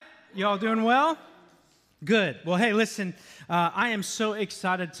Y'all doing well? Good. Well, hey, listen, I am so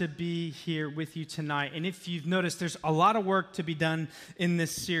excited to be here with you tonight. And if you've noticed, there's a lot of work to be done in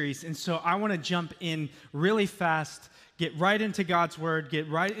this series. And so I want to jump in really fast, get right into God's word, get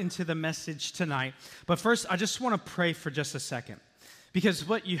right into the message tonight. But first, I just want to pray for just a second. Because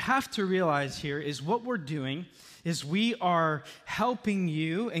what you have to realize here is what we're doing is we are helping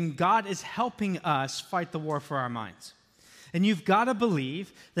you, and God is helping us fight the war for our minds. And you've got to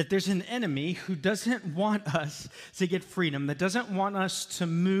believe that there's an enemy who doesn't want us to get freedom, that doesn't want us to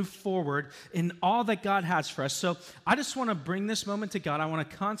move forward in all that God has for us. So I just want to bring this moment to God. I want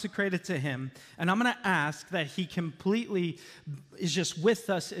to consecrate it to Him. And I'm going to ask that He completely is just with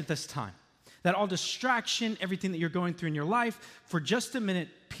us at this time. That all distraction, everything that you're going through in your life, for just a minute,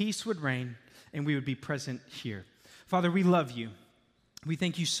 peace would reign and we would be present here. Father, we love you. We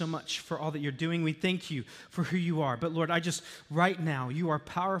thank you so much for all that you're doing. We thank you for who you are. But Lord, right now, you are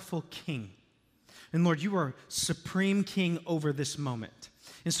powerful King. And Lord, you are supreme King over this moment.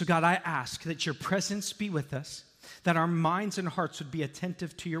 And so God, I ask that your presence be with us, that our minds and hearts would be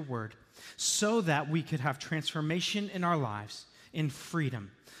attentive to your word, so that we could have transformation in our lives in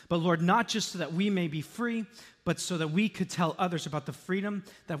freedom. But Lord, not just so that we may be free, but so that we could tell others about the freedom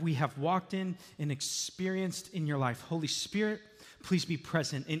that we have walked in and experienced in your life. Holy Spirit, please be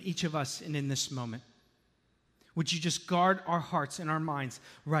present in each of us and in this moment. Would you just guard our hearts and our minds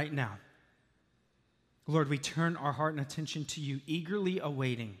right now? Lord, we turn our heart and attention to you, eagerly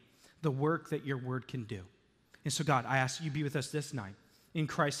awaiting the work that your word can do. And so, God, I ask you be with us this night, in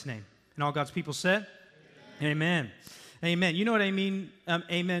Christ's name. And all God's people said, Amen. Amen. You know what I mean?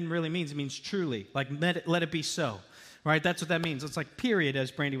 Amen really means? It means truly, like let it be so. Right? That's what that means. It's like period, as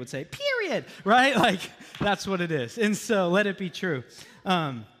Brandy would say. Period. Right? Like, that's what it is. And so, let it be true.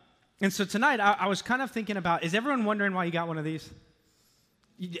 And so tonight, I was kind of thinking about, is everyone wondering why you got one of these?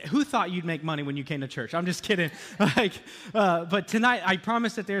 Who thought you'd make money when you came to church? I'm just kidding. But tonight, I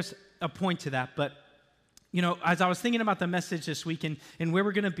promise that there's a point to that. But, you know, as I was thinking about the message this week and where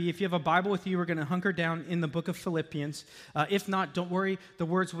we're going to be, if you have a Bible with you, we're going to hunker down in the book of Philippians. If not, don't worry. The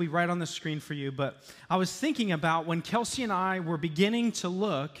words will be right on the screen for you. But I was thinking about when Kelsey and I were beginning to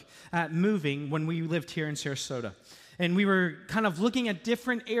look at moving when we lived here in Sarasota. And we were kind of looking at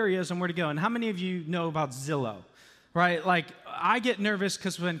different areas and where to go. And how many of you know about Zillow? Right? Like, I get nervous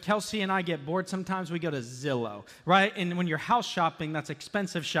because when Kelsey and I get bored, sometimes we go to Zillow, right? And when you're house shopping, that's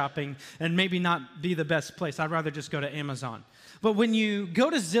expensive shopping and maybe not be the best place. I'd rather just go to Amazon. But when you go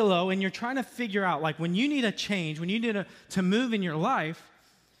to Zillow and you're trying to figure out, like, when you need a change, when you need to move in your life,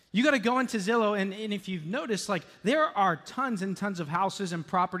 you got to go into Zillow. And if you've noticed, like, there are tons and tons of houses and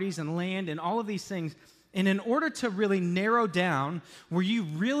properties and land and all of these things. And in order to really narrow down where you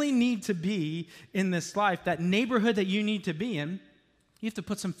really need to be in this life, that neighborhood that you need to be in, you have to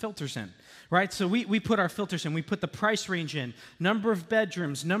put some filters in, right? So we put our filters in. We put the price range in, number of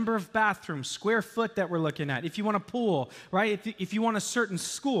bedrooms, number of bathrooms, square foot that we're looking at. If you want a pool, right? If you want a certain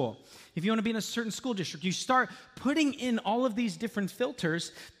school, if you want to be in a certain school district, you start putting in all of these different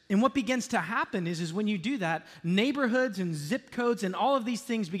filters. And what begins to happen is when you do that, neighborhoods and zip codes and all of these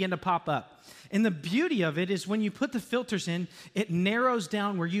things begin to pop up. And the beauty of it is when you put the filters in, it narrows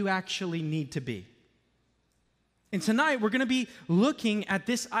down where you actually need to be. And tonight, we're going to be looking at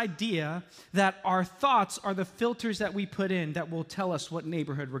this idea that our thoughts are the filters that we put in that will tell us what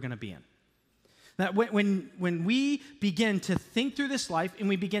neighborhood we're going to be in. That when we begin to think through this life and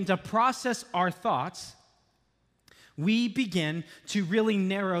we begin to process our thoughts, we begin to really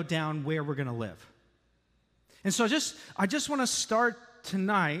narrow down where we're going to live. And so I just want to start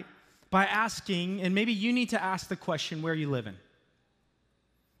tonight by asking, and maybe you need to ask the question, where are you living?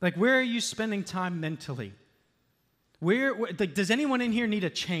 Like, where are you spending time mentally? Does anyone in here need a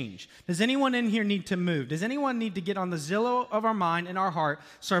change? Does anyone in here need to move? Does anyone need to get on the Zillow of our mind and our heart,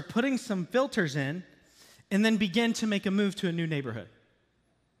 start putting some filters in, and then begin to make a move to a new neighborhood?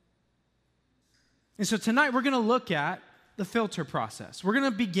 And so tonight we're going to look at the filter process. We're going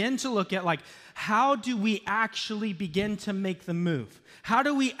to begin to look at, like, how do we actually begin to make the move? How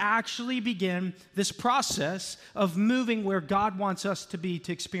do we actually begin this process of moving where God wants us to be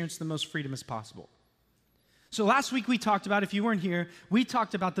to experience the most freedom as possible? So last week we talked about, if you weren't here, we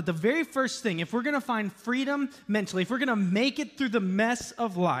talked about that the very first thing, if we're going to find freedom mentally, if we're going to make it through the mess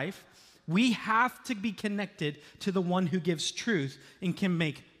of life, we have to be connected to the one who gives truth and can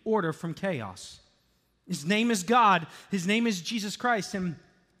make order from chaos. His name is God. His name is Jesus Christ. And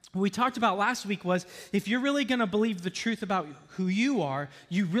what we talked about last week was, if you're really going to believe the truth about who you are,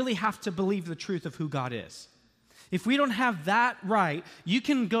 you really have to believe the truth of who God is. If we don't have that right, you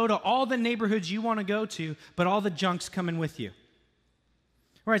can go to all the neighborhoods you want to go to, but all the junk's coming with you.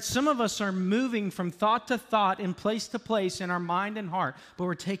 Right? Some of us are moving from thought to thought and place to place in our mind and heart, but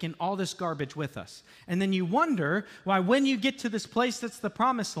we're taking all this garbage with us. And then you wonder why when you get to this place that's the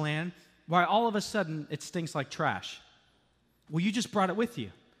promised land, why all of a sudden it stinks like trash. Well, you just brought it with you.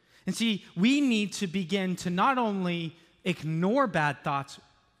 And see, we need to begin to not only ignore bad thoughts,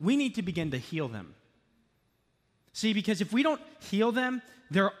 we need to begin to heal them. See, because if we don't heal them,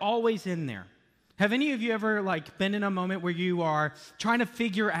 they're always in there. Have any of you ever been in a moment where you are trying to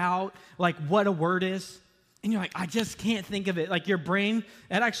figure out what a word is? And you're like, I just can't think of it. Your brain,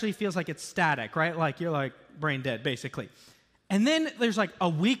 it actually feels like it's static, right? You're brain dead, basically. And then there's a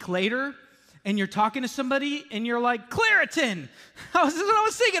week later, and you're talking to somebody, and you're like, Claritin. This is what I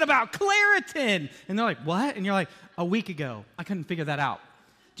was thinking about, Claritin. And they're like, what? And you're like, a week ago, I couldn't figure that out.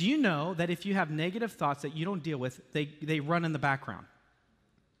 Do you know that if you have negative thoughts that you don't deal with, they run in the background?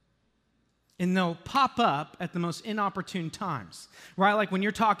 And they'll pop up at the most inopportune times, right? Like when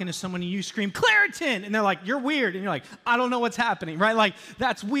you're talking to someone and you scream, Claritin! And they're like, you're weird. And you're like, I don't know what's happening, right?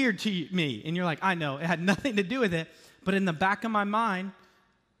 That's weird to me. And you're like, I know. It had nothing to do with it. But in the back of my mind,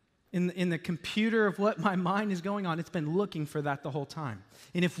 in the computer of what my mind is going on, it's been looking for that the whole time.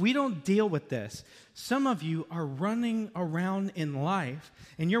 And if we don't deal with this, some of you are running around in life,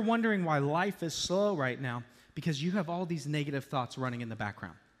 and you're wondering why life is slow right now, because you have all these negative thoughts running in the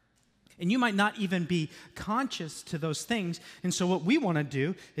background. And you might not even be conscious to those things. And so what we want to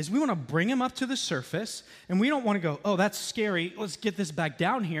do is we want to bring them up to the surface. And we don't want to go, oh, that's scary. Let's get this back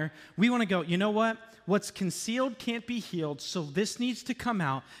down here. We want to go, you know what? What's concealed can't be healed. So this needs to come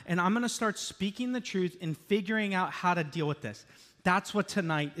out. And I'm going to start speaking the truth and figuring out how to deal with this. That's what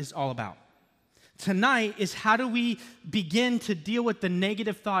tonight is all about. Tonight is how do we begin to deal with the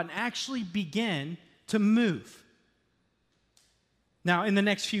negative thought and actually begin to move. Now, in the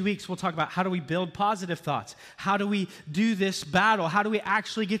next few weeks, we'll talk about how do we build positive thoughts? How do we do this battle? How do we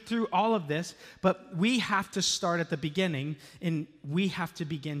actually get through all of this? But we have to start at the beginning, and we have to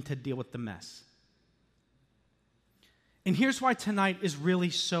begin to deal with the mess. And here's why tonight is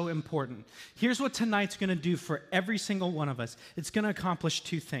really so important. Here's what tonight's going to do for every single one of us. It's going to accomplish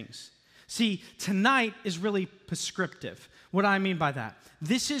two things. See, tonight is really prescriptive. What do I mean by that?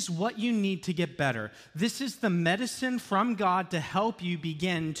 This is what you need to get better. This is the medicine from God to help you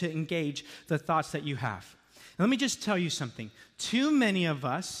begin to engage the thoughts that you have. And let me just tell you something. Too many of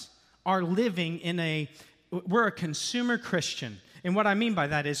us are living we're a consumer Christian. And what I mean by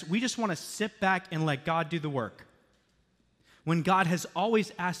that is we just want to sit back and let God do the work, when God has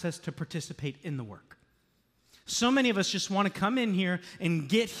always asked us to participate in the work. So many of us just want to come in here and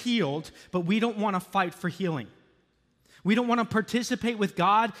get healed, but we don't want to fight for healing. We don't want to participate with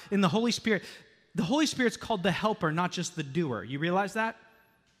God in the Holy Spirit. The Holy Spirit's called the helper, not just the doer. You realize that?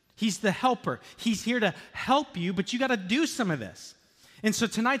 He's the helper. He's here to help you, but you got to do some of this. And so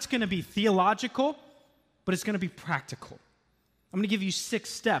tonight's going to be theological, but it's going to be practical. I'm going to give you 6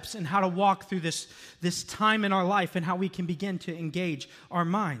 steps in how to walk through this time in our life and how we can begin to engage our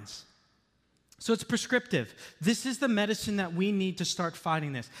minds. So it's prescriptive. This is the medicine that we need to start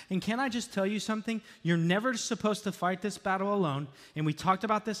fighting this. And can I just tell you something? You're never supposed to fight this battle alone. And we talked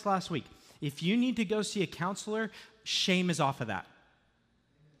about this last week. If you need to go see a counselor, shame is off of that.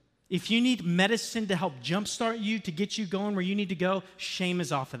 If you need medicine to help jumpstart you, to get you going where you need to go, shame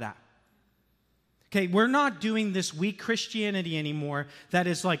is off of that. Okay, we're not doing this weak Christianity anymore that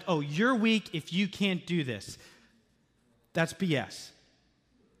is like, oh, you're weak if you can't do this. That's BS.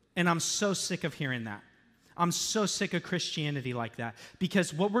 And I'm so sick of hearing that. I'm so sick of Christianity like that.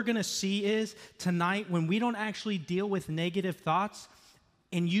 Because what we're going to see is tonight, when we don't actually deal with negative thoughts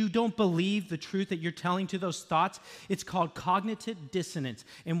and you don't believe the truth that you're telling to those thoughts, it's called cognitive dissonance.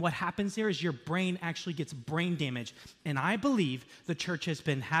 And what happens there is your brain actually gets brain damage. And I believe the church has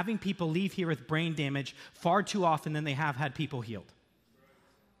been having people leave here with brain damage far too often than they have had people healed.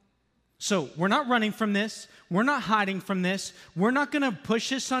 So we're not running from this. We're not hiding from this. We're not going to push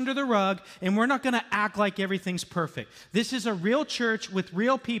this under the rug, and we're not going to act like everything's perfect. This is a real church with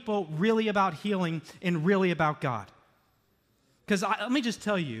real people, really about healing and really about God. Because let me just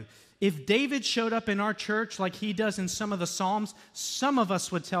tell you, if David showed up in our church like he does in some of the Psalms, some of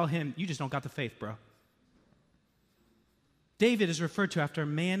us would tell him, you just don't got the faith, bro. David is referred to after a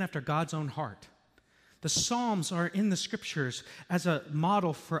man after God's own heart. The Psalms are in the scriptures as a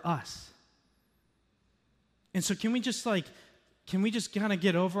model for us. And so can we just kind of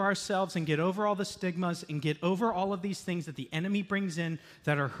get over ourselves and get over all the stigmas and get over all of these things that the enemy brings in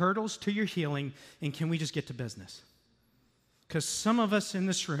that are hurdles to your healing, and can we just get to business? Because some of us in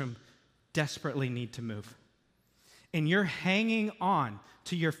this room desperately need to move. And you're hanging on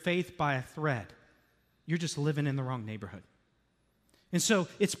to your faith by a thread. You're just living in the wrong neighborhood. And so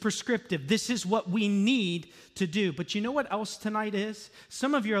it's prescriptive. This is what we need to do. But you know what else tonight is?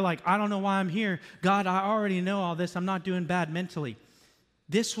 Some of you are like, I don't know why I'm here. God, I already know all this. I'm not doing bad mentally.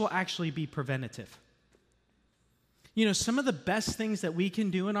 This will actually be preventative. You know, some of the best things that we can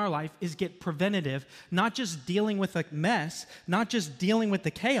do in our life is get preventative, not just dealing with a mess, not just dealing with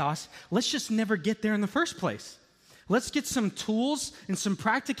the chaos. Let's just never get there in the first place. Let's get some tools and some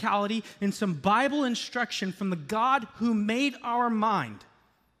practicality and some Bible instruction from the God who made our mind.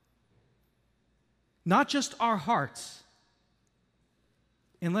 Not just our hearts.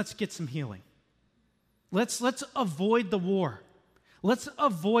 And let's get some healing. Let's avoid the war. Let's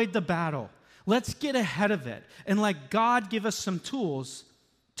avoid the battle. Let's get ahead of it and let God give us some tools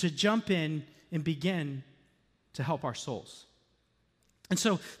to jump in and begin to help our souls. And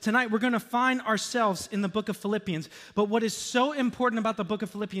so tonight we're going to find ourselves in the book of Philippians. But what is so important about the book of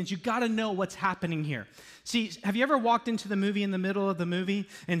Philippians, you got to know what's happening here. See, have you ever walked into the movie in the middle of the movie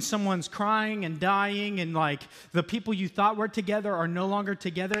and someone's crying and dying and like the people you thought were together are no longer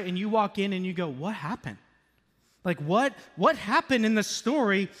together, and you walk in and you go, what happened? Like, what happened in the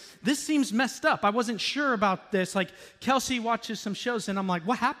story? This seems messed up. I wasn't sure about this. Like, Kelsey watches some shows and I'm like,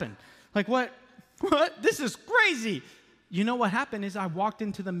 what happened? Like, what? This is crazy. You know what happened is I walked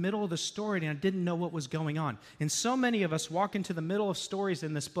into the middle of the story and I didn't know what was going on. And so many of us walk into the middle of stories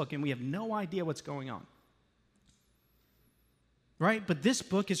in this book and we have no idea what's going on. Right? But this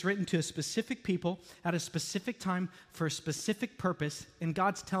book is written to a specific people at a specific time for a specific purpose, and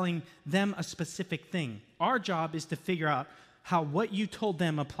God's telling them a specific thing. Our job is to figure out how what you told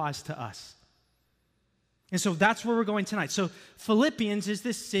them applies to us. And so that's where we're going tonight. So Philippians is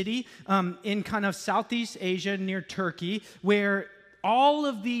this city in kind of Southeast Asia near Turkey where all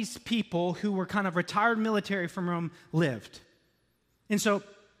of these people who were kind of retired military from Rome lived. And so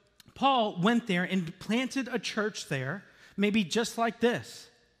Paul went there and planted a church there, maybe just like this.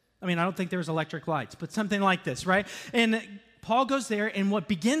 I mean, I don't think there was electric lights, but something like this, right? And Paul goes there, and what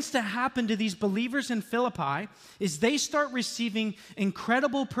begins to happen to these believers in Philippi is they start receiving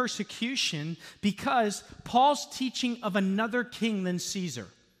incredible persecution because Paul's teaching of another king than Caesar.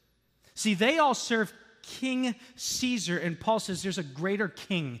 See, they all serve King Caesar, and Paul says there's a greater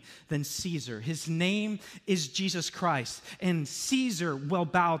king than Caesar. His name is Jesus Christ, and Caesar will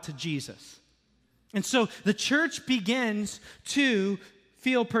bow to Jesus. And so the church begins to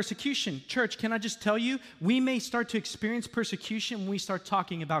feel persecution. Church, can I just tell you, we may start to experience persecution when we start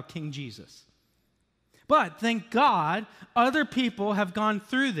talking about King Jesus. But thank God, other people have gone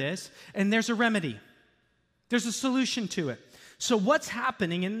through this, and there's a remedy. There's a solution to it. So what's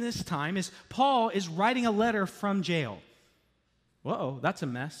happening in this time is Paul is writing a letter from jail. Whoa, that's a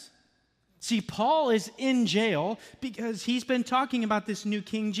mess. See, Paul is in jail because he's been talking about this new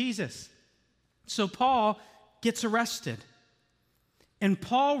King Jesus. So Paul gets arrested. And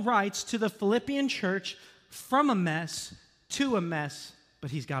Paul writes to the Philippian church from a mess to a mess, but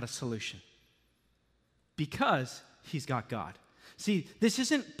he's got a solution. Because he's got God. See, this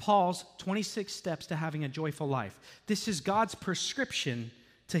isn't Paul's 26 steps to having a joyful life. This is God's prescription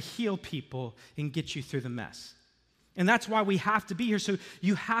to heal people and get you through the mess. And that's why we have to be here. So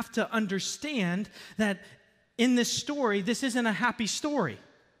you have to understand that in this story, this isn't a happy story.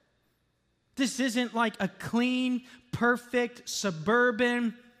 This isn't like a clean, perfect,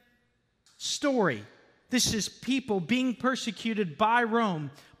 suburban story. This is people being persecuted by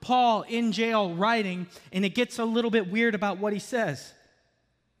Rome. Paul in jail writing, and it gets a little bit weird about what he says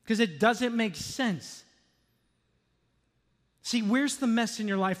because it doesn't make sense. See, where's the mess in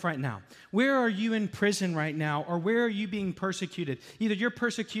your life right now? Where are you in prison right now, or where are you being persecuted? Either you're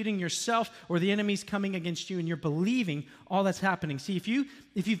persecuting yourself or the enemy's coming against you and you're believing all that's happening. See, if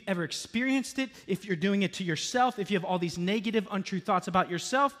you've ever experienced it, if you're doing it to yourself, if you have all these negative, untrue thoughts about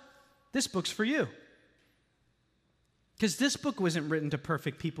yourself, this book's for you. Because this book wasn't written to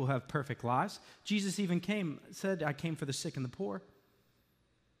perfect people who have perfect lives. Jesus even said, I came for the sick and the poor.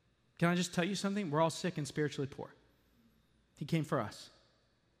 Can I just tell you something? We're all sick and spiritually poor. He came for us.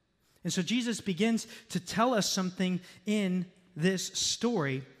 And so Jesus begins to tell us something in this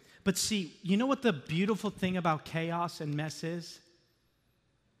story. But see, you know what the beautiful thing about chaos and mess is?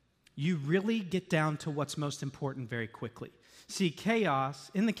 You really get down to what's most important very quickly. See,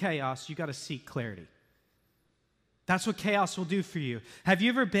 in the chaos, you got to seek clarity. That's what chaos will do for you. Have you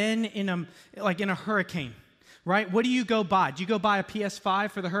ever been in a hurricane? Right? What do you go buy? Do you go buy a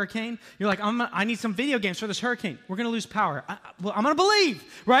PS5 for the hurricane? You're like, I need some video games for this hurricane. We're going to lose power. I'm going to believe,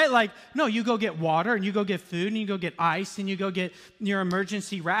 right? Like, no, you go get water, and you go get food, and you go get ice, and you go get your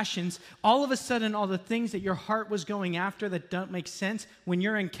emergency rations. All of a sudden, all the things that your heart was going after that don't make sense, when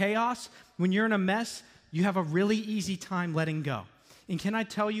you're in chaos, when you're in a mess, you have a really easy time letting go. And can I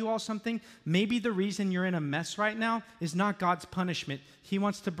tell you all something? Maybe the reason you're in a mess right now is not God's punishment. He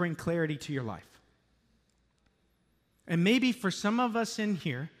wants to bring clarity to your life. And maybe for some of us in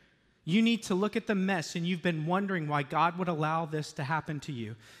here, you need to look at the mess and you've been wondering why God would allow this to happen to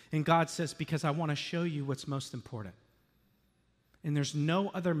you. And God says, because I want to show you what's most important. And there's no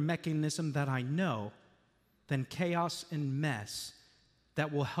other mechanism that I know than chaos and mess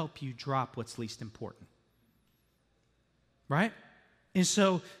that will help you drop what's least important. Right? And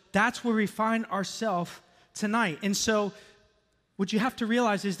so that's where we find ourselves tonight. And so what you have to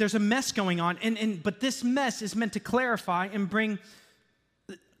realize is there's a mess going on, but this mess is meant to clarify and bring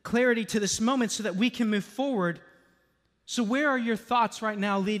clarity to this moment so that we can move forward. So where are your thoughts right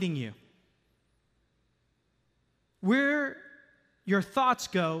now leading you? Where your thoughts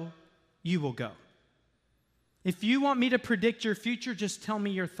go, you will go. If you want me to predict your future, just tell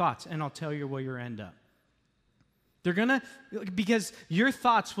me your thoughts, and I'll tell you where you'll end up. Because your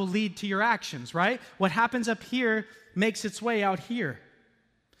thoughts will lead to your actions, right? What happens up here makes its way out here.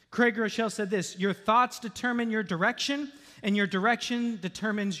 Craig Rochelle said this, your thoughts determine your direction, and your direction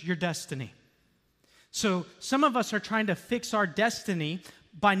determines your destiny. So some of us are trying to fix our destiny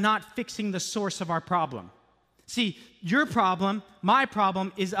by not fixing the source of our problem. See, your problem, my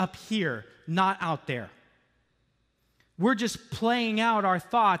problem, is up here, not out there. We're just playing out our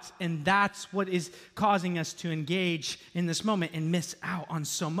thoughts, and that's what is causing us to engage in this moment and miss out on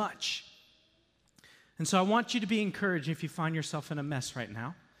so much. And so I want you to be encouraged if you find yourself in a mess right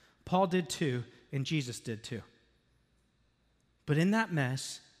now. Paul did too, and Jesus did too. But in that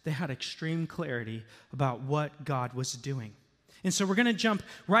mess, they had extreme clarity about what God was doing. And so we're going to jump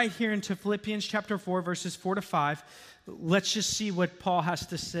right here into Philippians chapter 4, verses 4 to 5. Let's just see what Paul has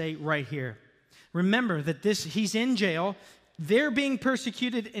to say right here. Remember that he's in jail, they're being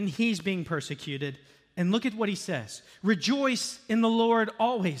persecuted, and he's being persecuted. And look at what he says. Rejoice in the Lord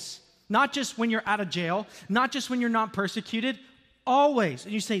always. Not just when you're out of jail, not just when you're not persecuted, always.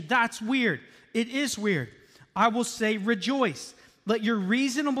 And you say, that's weird. It is weird. I will say rejoice. Let your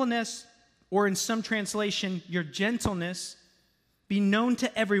reasonableness, or in some translation, your gentleness, be known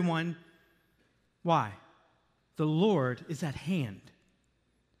to everyone. Why? The Lord is at hand.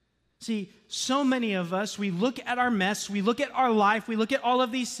 See, so many of us, we look at our mess, we look at our life, we look at all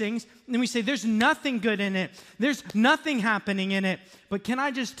of these things, and we say, there's nothing good in it. There's nothing happening in it. But can I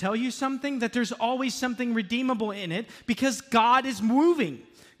just tell you something? That there's always something redeemable in it because God is moving.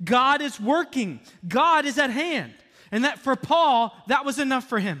 God is working. God is at hand. And that for Paul, that was enough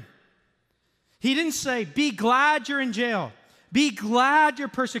for him. He didn't say, be glad you're in jail. Be glad you're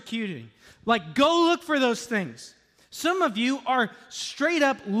persecuted. Like, go look for those things. Some of you are straight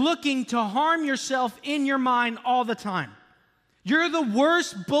up looking to harm yourself in your mind all the time. You're the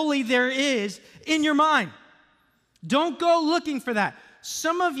worst bully there is in your mind. Don't go looking for that.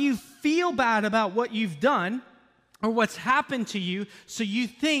 Some of you feel bad about what you've done or what's happened to you, so you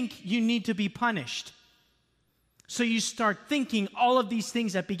think you need to be punished. So you start thinking all of these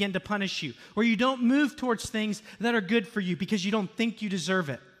things that begin to punish you, or you don't move towards things that are good for you because you don't think you deserve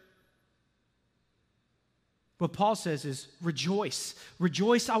it. What Paul says is rejoice.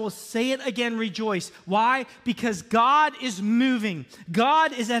 Rejoice. I will say it again, rejoice. Why? Because God is moving.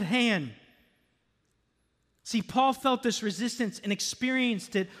 God is at hand. See, Paul felt this resistance and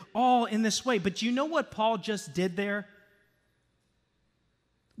experienced it all in this way. But you know what Paul just did there?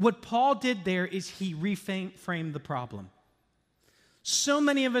 What Paul did there is he reframed the problem. So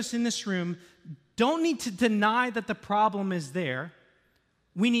many of us in this room don't need to deny that the problem is there.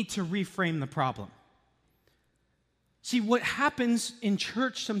 We need to reframe the problem. See, what happens in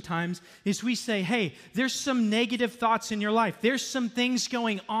church sometimes is we say, hey, there's some negative thoughts in your life. There's some things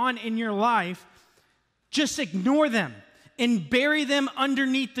going on in your life. Just ignore them and bury them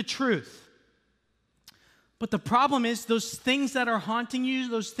underneath the truth. But the problem is those things that are haunting you,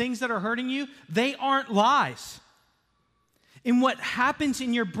 those things that are hurting you, they aren't lies. And what happens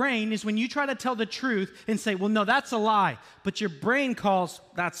in your brain is when you try to tell the truth and say, well, no, that's a lie, but your brain calls,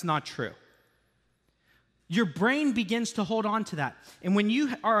 that's not true. Your brain begins to hold on to that. And when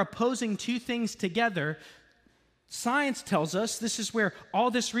you are opposing two things together, science tells us, this is where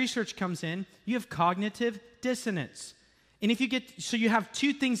all this research comes in, you have cognitive dissonance. And if you have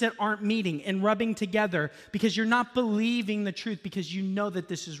two things that aren't meeting and rubbing together because you're not believing the truth because you know that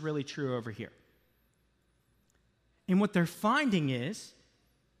this is really true over here. And what they're finding is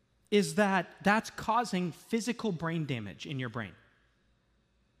that that's causing physical brain damage in your brain.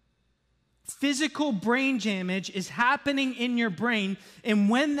 Physical brain damage is happening in your brain, and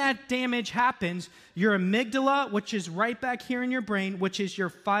when that damage happens, your amygdala, which is right back here in your brain, which is your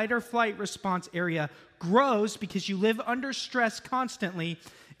fight or flight response area, grows because you live under stress constantly,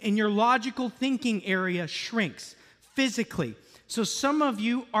 and your logical thinking area shrinks physically. So some of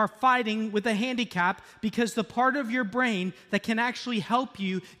you are fighting with a handicap because the part of your brain that can actually help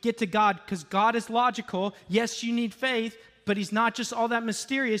you get to God, because God is logical. Yes, you need faith, but he's not just all that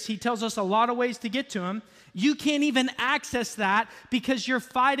mysterious. He tells us a lot of ways to get to him. You can't even access that because you're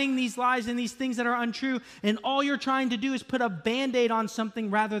fighting these lies and these things that are untrue, and all you're trying to do is put a Band-Aid on something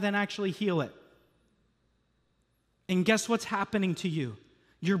rather than actually heal it. And guess what's happening to you?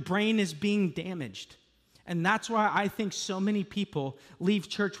 Your brain is being damaged. And that's why I think so many people leave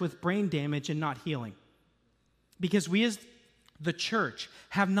church with brain damage and not healing. Because we as the church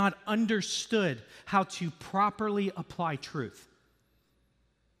have not understood how to properly apply truth.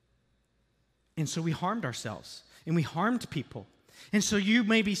 And so we harmed ourselves and we harmed people. And so you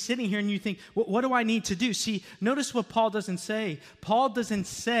may be sitting here and you think, well, what do I need to do? See, notice what Paul doesn't say. Paul doesn't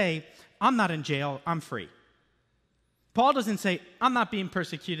say, I'm not in jail, I'm free. Paul doesn't say, I'm not being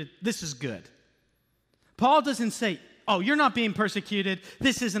persecuted, this is good. Paul doesn't say, oh, you're not being persecuted,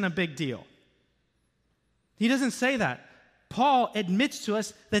 this isn't a big deal. He doesn't say that. Paul admits to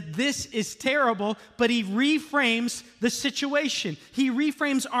us that this is terrible, but he reframes the situation. He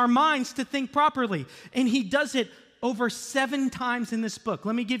reframes our minds to think properly. And he does it over 7 times in this book.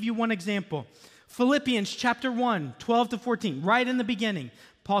 Let me give you one example. Philippians chapter 1, 12 to 14, right in the beginning,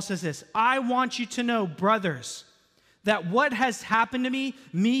 Paul says this, I want you to know, brothers, that what has happened to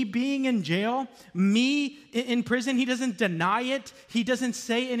me being in jail, me in prison, he doesn't deny it. He doesn't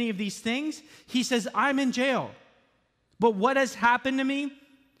say any of these things. He says, I'm in jail. But what has happened to me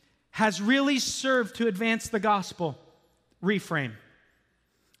has really served to advance the gospel. Reframe.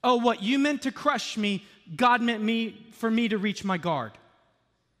 Oh, what you meant to crush me, God meant for me to reach my guard.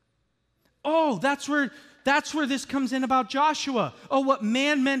 Oh, that's where this comes in about Joshua. Oh, what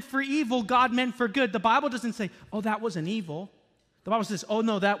man meant for evil, God meant for good. The Bible doesn't say, oh, that wasn't evil. The Bible says, oh,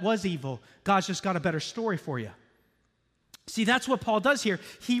 no, that was evil. God's just got a better story for you. See, that's what Paul does here.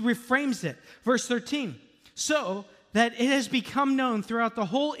 He reframes it. Verse 13. So that it has become known throughout the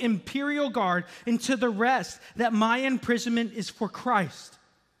whole imperial guard and to the rest that my imprisonment is for Christ.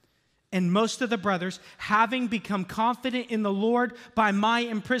 And most of the brothers, having become confident in the Lord by my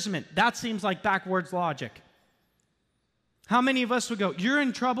imprisonment. That seems like backwards logic. How many of us would go, you're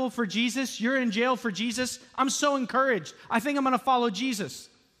in trouble for Jesus, you're in jail for Jesus, I'm so encouraged. I think I'm going to follow Jesus.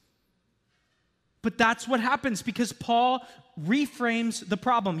 But that's what happens because Paul reframes the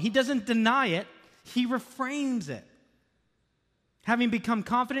problem. He doesn't deny it, he reframes it. Having become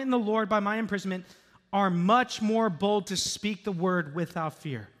confident in the Lord by my imprisonment, are much more bold to speak the word without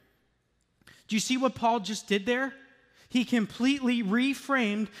fear. Do you see what Paul just did there? He completely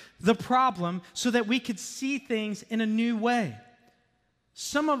reframed the problem so that we could see things in a new way.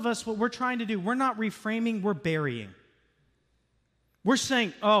 Some of us, what we're trying to do, we're not reframing, we're burying. We're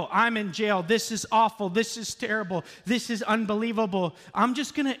saying, oh, I'm in jail, this is awful, this is terrible, this is unbelievable. I'm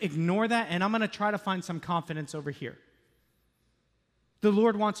just going to ignore that and I'm going to try to find some confidence over here. The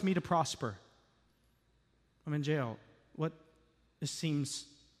Lord wants me to prosper. I'm in jail. What? This seems,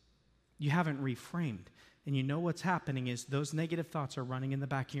 you haven't reframed. And you know what's happening is those negative thoughts are running in the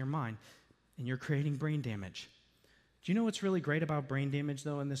back of your mind, and you're creating brain damage. Do you know what's really great about brain damage,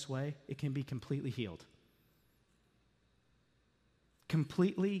 though, in this way? It can be completely healed.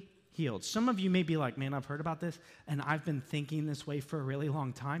 Completely healed. Some of you may be like, man, I've heard about this, and I've been thinking this way for a really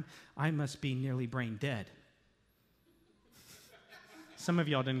long time. I must be nearly brain dead. Some of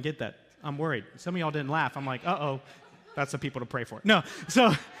y'all didn't get that. I'm worried. Some of y'all didn't laugh. I'm like, uh-oh, that's the people to pray for. No,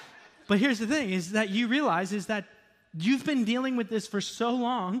 but here's the thing, is that you realize is that you've been dealing with this for so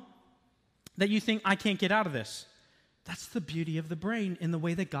long that you think, I can't get out of this. That's the beauty of the brain in the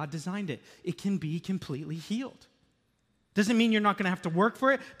way that God designed it. It can be completely healed. Doesn't mean you're not going to have to work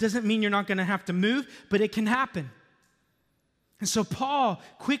for it. Doesn't mean you're not going to have to move, but it can happen. And so Paul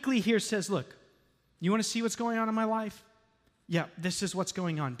quickly here says, look, you want to see what's going on in my life? Yeah, this is what's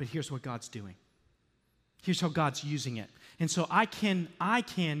going on, but here's what God's doing. Here's how God's using it. And so I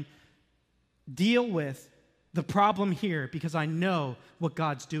can deal with the problem here because I know what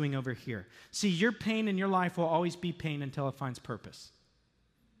God's doing over here. See, your pain in your life will always be pain until it finds purpose.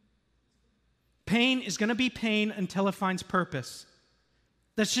 Pain is going to be pain until it finds purpose.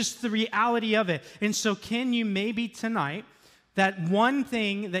 That's just the reality of it. And so can you maybe tonight, that one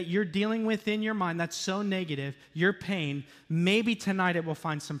thing that you're dealing with in your mind that's so negative, your pain, maybe tonight it will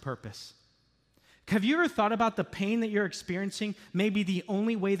find some purpose. Have you ever thought about the pain that you're experiencing may be the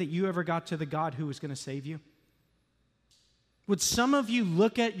only way that you ever got to the God who was going to save you? Would some of you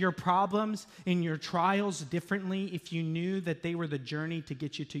look at your problems and your trials differently if you knew that they were the journey to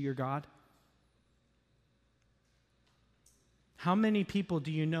get you to your God? How many people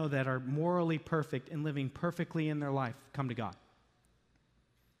do you know that are morally perfect and living perfectly in their life come to God?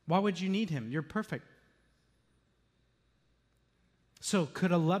 Why would you need him? You're perfect. So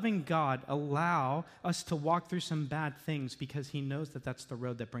could a loving God allow us to walk through some bad things because he knows that that's the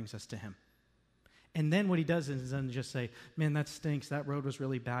road that brings us to him? And then what he does is then just say, man, that stinks. That road was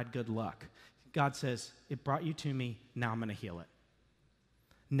really bad. Good luck. God says, it brought you to me. Now I'm going to heal it.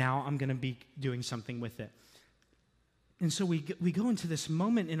 Now I'm going to be doing something with it. And so we go into this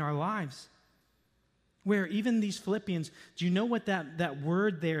moment in our lives where even these Philippians, do you know what that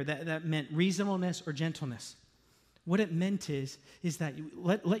word there, that meant reasonableness or gentleness? What it meant is that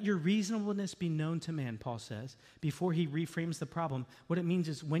let your reasonableness be known to man, Paul says, before he reframes the problem. What it means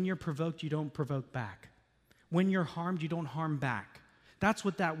is when you're provoked, you don't provoke back. When you're harmed, you don't harm back. That's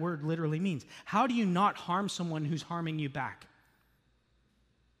what that word literally means. How do you not harm someone who's harming you back?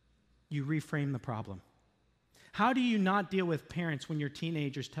 You reframe the problem. How do you not deal with parents when your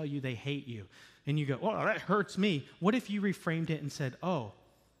teenagers tell you they hate you? And you go, oh, that hurts me. What if you reframed it and said, oh,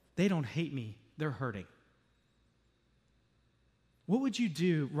 they don't hate me, they're hurting? What would you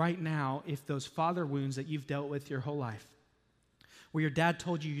do right now if those father wounds that you've dealt with your whole life, where your dad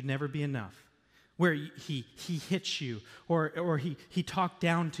told you you'd never be enough, where he hit you, or he talked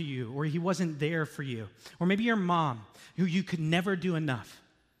down to you, or he wasn't there for you, or maybe your mom, who you could never do enough.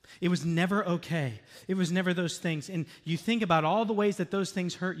 It was never okay. It was never those things. And you think about all the ways that those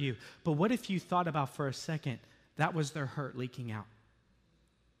things hurt you. But what if you thought about for a second, that was their hurt leaking out?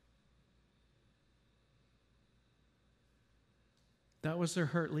 That was their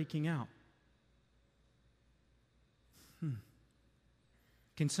hurt leaking out.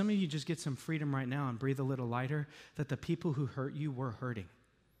 Can some of you just get some freedom right now and breathe a little lighter that the people who hurt you were hurting?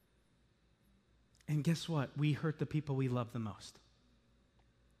 And guess what? We hurt the people we love the most.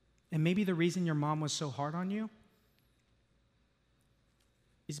 And maybe the reason your mom was so hard on you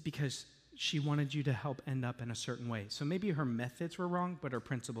is because she wanted you to help end up in a certain way. So maybe her methods were wrong, but her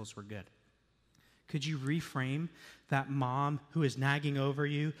principles were good. Could you reframe that mom who is nagging over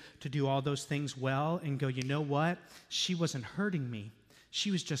you to do all those things well and go, you know what? She wasn't hurting me. She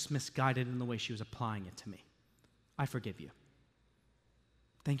was just misguided in the way she was applying it to me. I forgive you.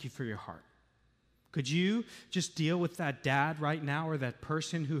 Thank you for your heart. Could you just deal with that dad right now or that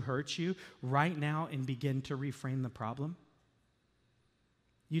person who hurts you right now and begin to reframe the problem?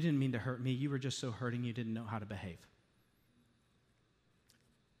 You didn't mean to hurt me. You were just so hurting you didn't know how to behave.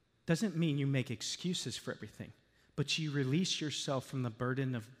 Doesn't mean you make excuses for everything, but you release yourself from the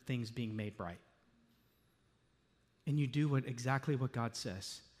burden of things being made right. And you do exactly what God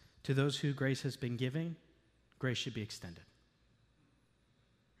says. To those who grace has been given, grace should be extended.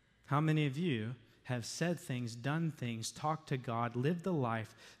 How many of you have said things, done things, talked to God, lived the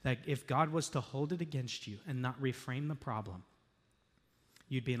life that if God was to hold it against you and not reframe the problem,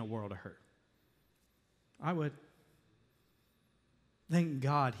 you'd be in a world of hurt? I would. Thank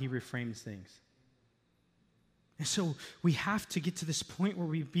God he reframes things. And so we have to get to this point where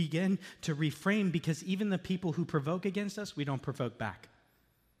we begin to reframe, because even the people who provoke against us, we don't provoke back.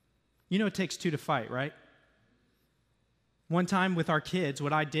 You know it takes two to fight, right? One time with our kids,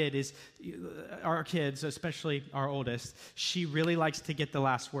 what I did is, our kids, especially our oldest, she really likes to get the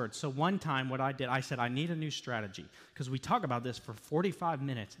last word. So one time what I did, I said, I need a new strategy, because we talk about this for 45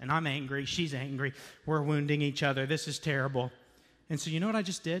 minutes, and I'm angry, she's angry, we're wounding each other, this is terrible. And so you know what I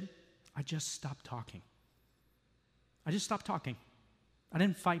just did? I just stopped talking. I just stopped talking. I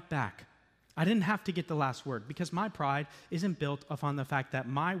didn't fight back. I didn't have to get the last word, because my pride isn't built upon the fact that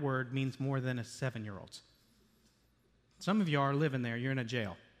my word means more than a 7-year-old's. Some of you are living there. You're in a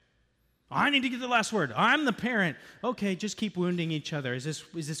jail. I need to get the last word. I'm the parent. Okay, just keep wounding each other. Is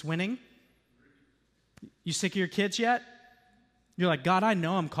this winning? You sick of your kids yet? You're like, God, I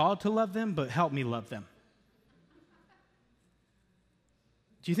know I'm called to love them, but help me love them.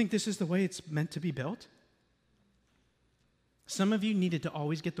 Do you think this is the way it's meant to be built? Some of you needed to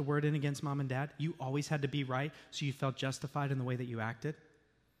always get the word in against mom and dad. You always had to be right, so you felt justified in the way that you acted.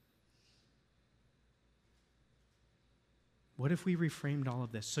 What if we reframed all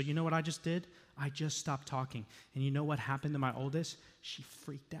of this? So you know what I just did? I just stopped talking. And you know what happened to my oldest? She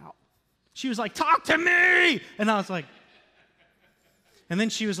freaked out. She was like, talk to me! And I was like, and then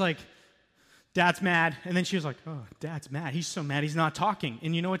she was like, Dad's mad. And then she was like, oh, Dad's mad. He's so mad he's not talking.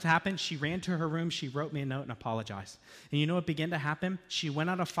 And you know what's happened? She ran to her room. She wrote me a note and apologized. And you know what began to happen? She went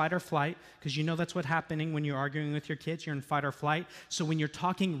out of fight or flight, because you know that's what's happening when you're arguing with your kids. You're in fight or flight. So when you're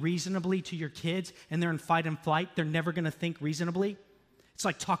talking reasonably to your kids and they're in fight and flight, they're never going to think reasonably. It's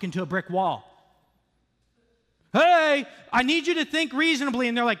like talking to a brick wall. Hey, I need you to think reasonably.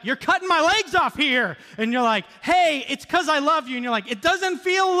 And they're like, you're cutting my legs off here. And you're like, hey, it's because I love you. And you're like, it doesn't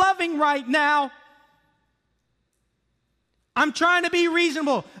feel loving right now. I'm trying to be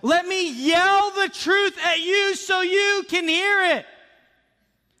reasonable. Let me yell the truth at you so you can hear it.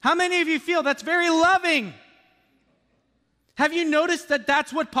 How many of you feel that's very loving? Have you noticed that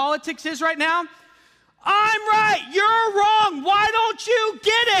that's what politics is right now? I'm right, you're wrong. Why don't you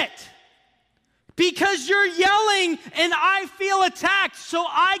get it? Because you're yelling and I feel attacked, so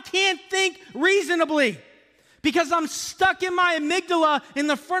I can't think reasonably. Because I'm stuck in my amygdala and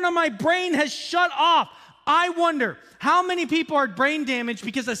the front of my brain has shut off. I wonder how many people are brain damaged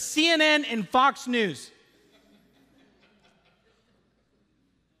because of CNN and Fox News.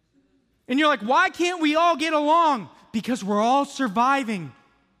 And you're like, why can't we all get along? Because we're all surviving.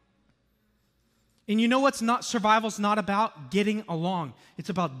 And you know what's not survival's not about? Getting along. It's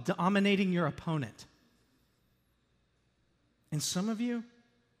about dominating your opponent. And some of you,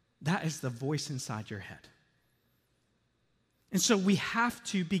 that is the voice inside your head. And so we have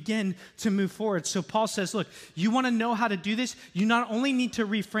to begin to move forward. So Paul says, look, you want to know how to do this? You not only need to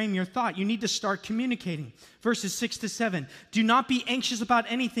reframe your thought, you need to start communicating. Verses 6-7, do not be anxious about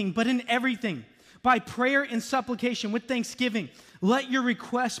anything, but in everything, by prayer and supplication with thanksgiving, let your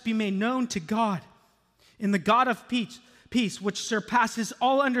requests be made known to God. And the God of peace, which surpasses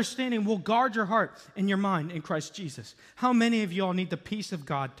all understanding, will guard your heart and your mind in Christ Jesus. How many of y'all need the peace of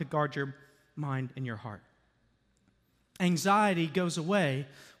God to guard your mind and your heart? Anxiety goes away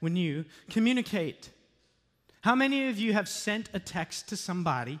when you communicate. How many of you have sent a text to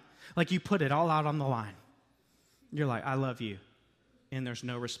somebody, like you put it all out on the line? You're like, I love you. And there's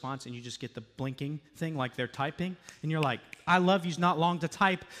no response, and you just get the blinking thing like they're typing. And you're like, I love you's not long to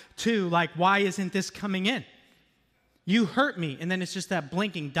type too. Like, why isn't this coming in? You hurt me. And then it's just that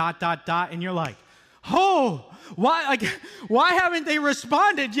blinking ... And you're like, oh, why haven't they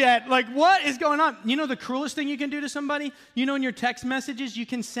responded yet? Like, what is going on? You know the cruelest thing you can do to somebody? You know in your text messages, you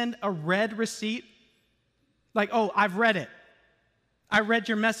can send a read receipt. Like, oh, I've read it. I read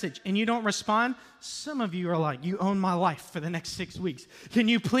your message, and you don't respond. Some of you are like, you own my life for the next 6 weeks. Can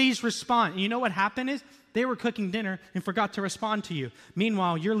you please respond? And you know what happened is they were cooking dinner and forgot to respond to you.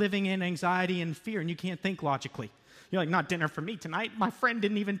 Meanwhile, you're living in anxiety and fear, and you can't think logically. You're like, not dinner for me tonight. My friend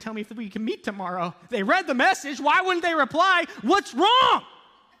didn't even tell me if we can meet tomorrow. They read the message. Why wouldn't they reply? What's wrong?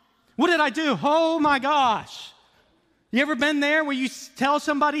 What did I do? Oh, my gosh. You ever been there where you tell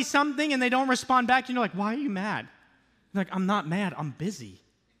somebody something and they don't respond back? And you're like, why are you mad? You're like, I'm not mad. I'm busy.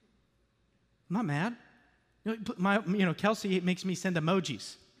 I'm not mad. Kelsey makes me send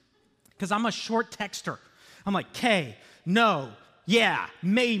emojis because I'm a short texter. I'm like, K, no, yeah,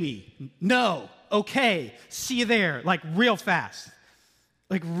 maybe, no, okay, see you there, like real fast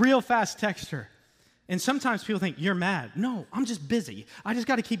texter. And sometimes people think, you're mad. No, I'm just busy. I just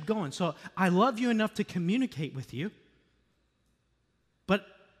got to keep going. So I love you enough to communicate with you, but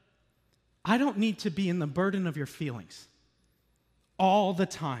I don't need to be in the burden of your feelings all the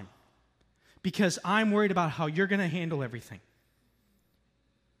time because I'm worried about how you're going to handle everything.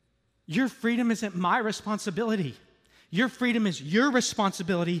 Your freedom isn't my responsibility. Your freedom is your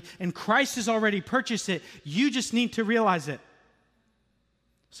responsibility, and Christ has already purchased it. You just need to realize it.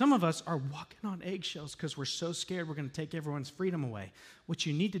 Some of us are walking on eggshells because we're so scared we're going to take everyone's freedom away. What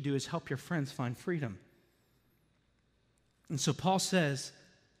you need to do is help your friends find freedom. And so Paul says,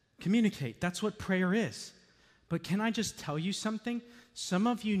 communicate. That's what prayer is. But can I just tell you something? Some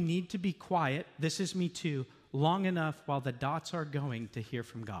of you need to be quiet, this is me too, long enough while the dots are going to hear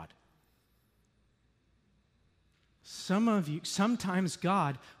from God. Some of you, sometimes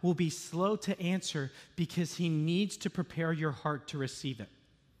God will be slow to answer because he needs to prepare your heart to receive it.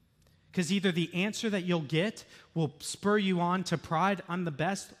 Because either the answer that you'll get will spur you on to pride, I'm the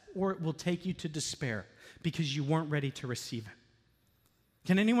best, or it will take you to despair because you weren't ready to receive it.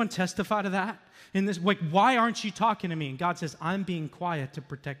 Can anyone testify to that? In this, like, why aren't you talking to me? And God says, I'm being quiet to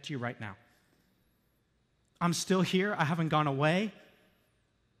protect you right now. I'm still here. I haven't gone away.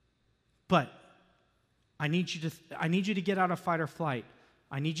 But I need you to get out of fight or flight.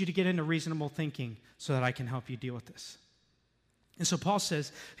 I need you to get into reasonable thinking so that I can help you deal with this. And so Paul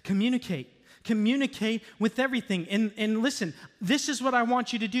says, communicate. Communicate with everything. And listen, this is what I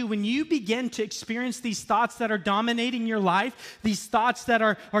want you to do. When you begin to experience these thoughts that are dominating your life, these thoughts that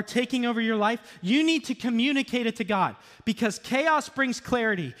are taking over your life, you need to communicate it to God, because chaos brings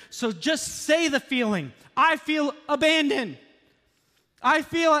clarity. So just say the feeling. I feel abandoned. I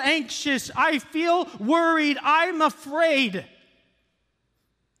feel anxious. I feel worried. I'm afraid.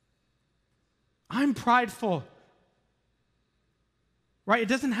 I'm prideful. Right? It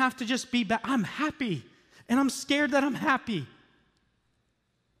doesn't have to just be bad. I'm happy, and I'm scared that I'm happy.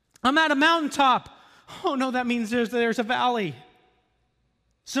 I'm at a mountaintop. Oh no, that means there's a valley.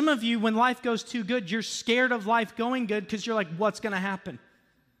 Some of you, when life goes too good, you're scared of life going good because you're like, what's going to happen?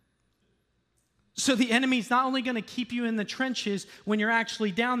 So the enemy's not only going to keep you in the trenches when you're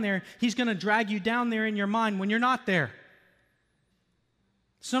actually down there, he's going to drag you down there in your mind when you're not there.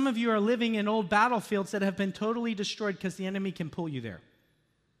 Some of you are living in old battlefields that have been totally destroyed because the enemy can pull you there.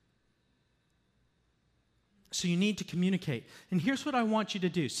 So you need to communicate. And here's what I want you to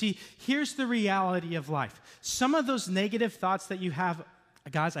do. See, here's the reality of life. Some of those negative thoughts that you have,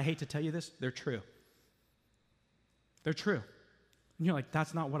 guys, I hate to tell you this, they're true. They're true. And you're like,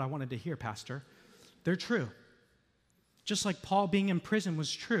 that's not what I wanted to hear, Pastor. They're true. Just like Paul being in prison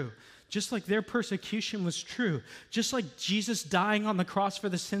was true. Just like their persecution was true. Just like Jesus dying on the cross for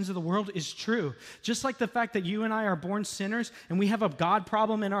the sins of the world is true. Just like the fact that you and I are born sinners and we have a God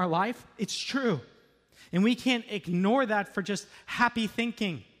problem in our life, it's true. And we can't ignore that for just happy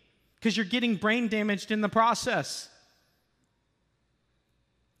thinking, because you're getting brain damaged in the process.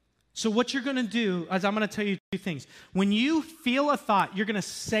 So what you're going to do is I'm going to tell you two things. When you feel a thought, you're going to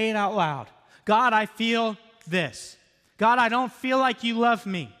say it out loud. God, I feel this. God, I don't feel like you love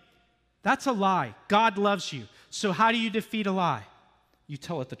me. That's a lie. God loves you. So how do you defeat a lie? You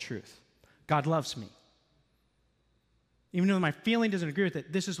tell it the truth. God loves me. Even though my feeling doesn't agree with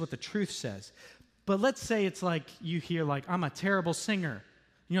it, this is what the truth says. But let's say it's like you hear like, I'm a terrible singer. And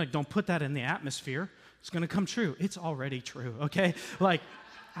you're like, don't put that in the atmosphere. It's going to come true. It's already true, okay? Like,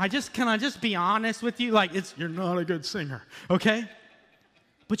 can I just be honest with you? Like, you're not a good singer, okay?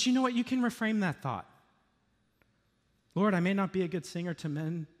 But you know what? You can reframe that thought. Lord, I may not be a good singer to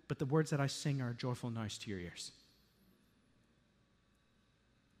men, but the words that I sing are a joyful noise to your ears.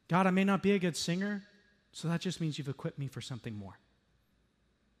 God, I may not be a good singer, so that just means you've equipped me for something more.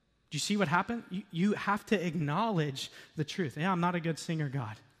 Do you see what happened? You have to acknowledge the truth. Yeah, I'm not a good singer,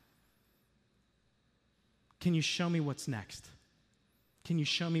 God. Can you show me what's next? Can you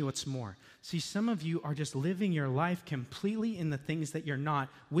show me what's more? See, some of you are just living your life completely in the things that you're not,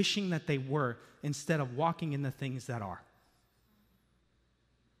 wishing that they were, instead of walking in the things that are.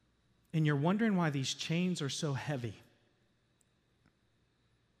 And you're wondering why these chains are so heavy.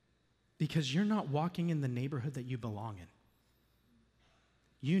 Because you're not walking in the neighborhood that you belong in.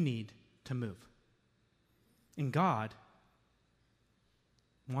 You need to move. And God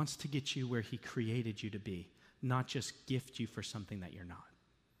wants to get you where he created you to be, not just gift you for something that you're not.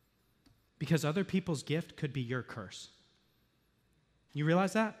 Because other people's gift could be your curse. You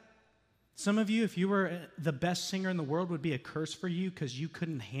realize that? Some of you, if you were the best singer in the world, would be a curse for you because you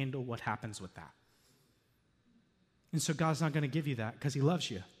couldn't handle what happens with that. And so God's not going to give you that because he loves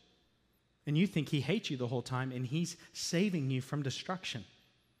you. And you think he hates you the whole time, and he's saving you from destruction.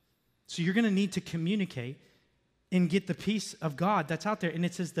 So you're going to need to communicate and get the peace of God that's out there. And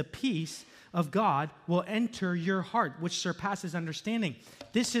it says the peace of God will enter your heart, which surpasses understanding.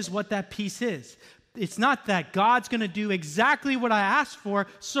 This is what that peace is. It's not that God's going to do exactly what I asked for,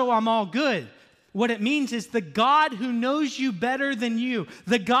 so I'm all good. What it means is the God who knows you better than you,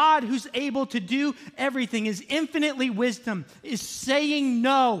 the God who's able to do everything, is infinitely wisdom, is saying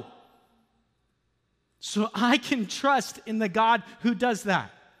no. So I can trust in the God who does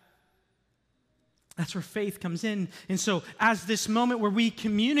that. That's where faith comes in. And so as this moment where we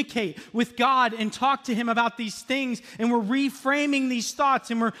communicate with God and talk to him about these things, and we're reframing these thoughts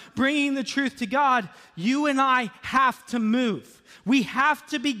and we're bringing the truth to God, you and I have to move. We have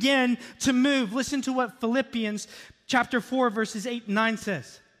to begin to move. Listen to what Philippians chapter 4, verses 8 and 9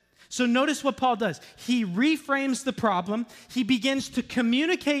 says. So notice what Paul does. He reframes the problem. He begins to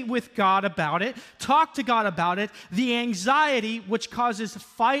communicate with God about it, talk to God about it. The anxiety, which causes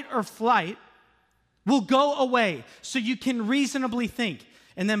fight or flight, will go away so you can reasonably think.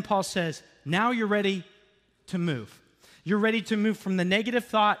 And then Paul says, now you're ready to move. You're ready to move from the negative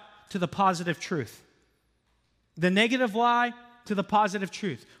thought to the positive truth. The negative lie to the positive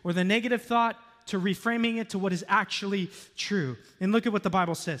truth. Or the negative thought to reframing it to what is actually true. And look at what the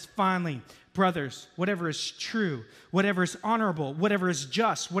Bible says. Finally, brothers, whatever is true, whatever is honorable, whatever is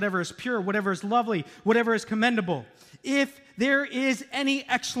just, whatever is pure, whatever is lovely, whatever is commendable, if there is any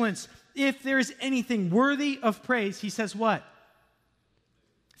excellence, if there is anything worthy of praise, he says what?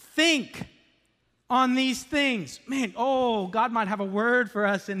 Think on these things. Man, God might have a word for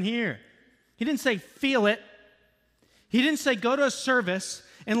us in here. He didn't say feel it. He didn't say go to a service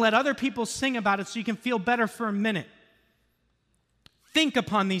and let other people sing about it so you can feel better for a minute. Think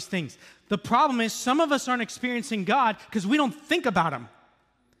upon these things. The problem is some of us aren't experiencing God because we don't think about him.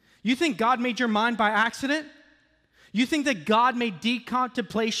 You think God made your mind by accident? You think that God made deep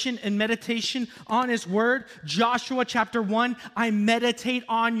contemplation and meditation on his word? Joshua chapter 1, I meditate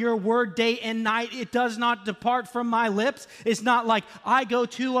on your word day and night. It does not depart from my lips. It's not like I go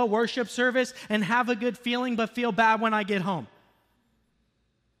to a worship service and have a good feeling but feel bad when I get home.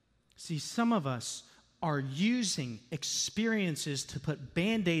 See, some of us are using experiences to put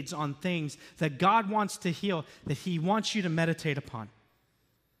Band-Aids on things that God wants to heal, that he wants you to meditate upon.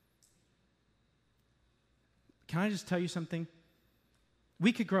 Can I just tell you something?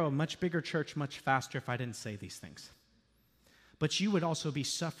 We could grow a much bigger church much faster if I didn't say these things. But you would also be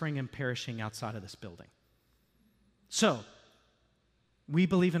suffering and perishing outside of this building. So, we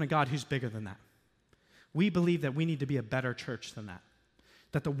believe in a God who's bigger than that. We believe that we need to be a better church than that.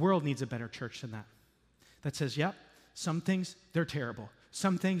 That the world needs a better church than that. That says, yep, some things, they're terrible.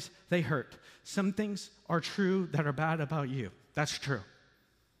 Some things, they hurt. Some things are true that are bad about you. That's true.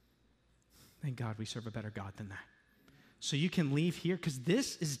 Thank God we serve a better God than that. So you can leave here, because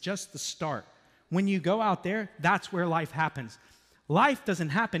this is just the start. When you go out there, that's where life happens. Life doesn't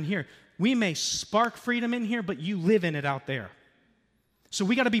happen here. We may spark freedom in here, but you live in it out there. So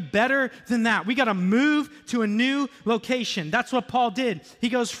we got to be better than that. We got to move to a new location. That's what Paul did. He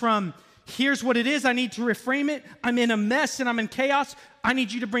goes from, here's what it is, I need to reframe it. I'm in a mess and I'm in chaos. I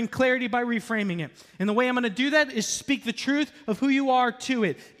need you to bring clarity by reframing it. And the way I'm going to do that is speak the truth of who you are to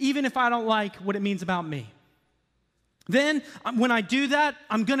it, even if I don't like what it means about me. Then, when I do that,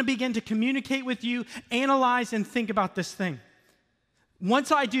 I'm going to begin to communicate with you, analyze, and think about this thing.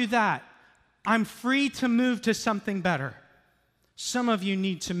 Once I do that, I'm free to move to something better. Some of you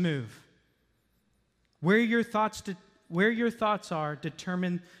need to move. Where your thoughts are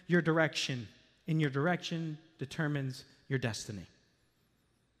determine your direction, and your direction determines your destiny.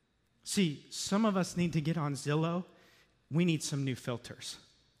 See, some of us need to get on Zillow. We need some new filters.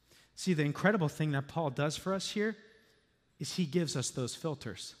 See, the incredible thing that Paul does for us here is he gives us those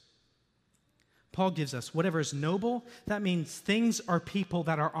filters. Paul gives us whatever is noble. That means things or people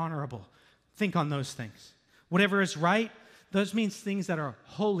that are honorable. Think on those things. Whatever is right, those means things that are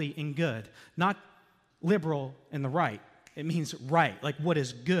holy and good, not liberal and the right. It means right, like what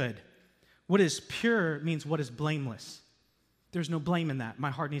is good. What is pure means what is blameless. There's no blame in that. My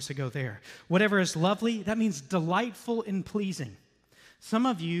heart needs to go there. Whatever is lovely, that means delightful and pleasing. Some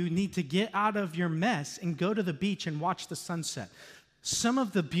of you need to get out of your mess and go to the beach and watch the sunset. Some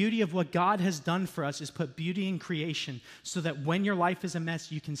of the beauty of what God has done for us is put beauty in creation so that when your life is a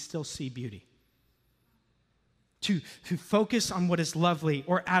mess, you can still see beauty. To focus on what is lovely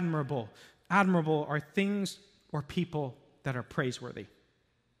or admirable. Admirable are things or people that are praiseworthy.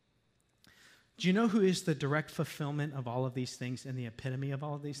 Do you know who is the direct fulfillment of all of these things and the epitome of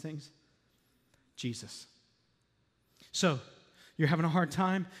all of these things? Jesus. So, you're having a hard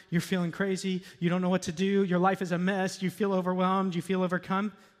time, you're feeling crazy, you don't know what to do, your life is a mess, you feel overwhelmed, you feel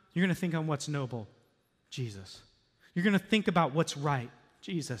overcome, you're going to think on what's noble, Jesus. You're going to think about what's right,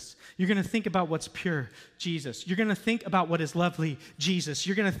 Jesus. You're going to think about what's pure, Jesus. You're going to think about what is lovely, Jesus.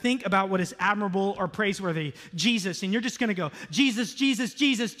 You're going to think about what is admirable or praiseworthy, Jesus. And you're just going to go, Jesus, Jesus,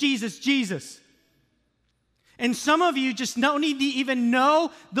 Jesus, Jesus, Jesus. And some of you just don't need to even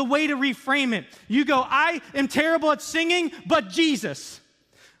know the way to reframe it. You go, I am terrible at singing, but Jesus.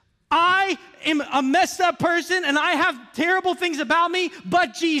 I am a messed up person and I have terrible things about me,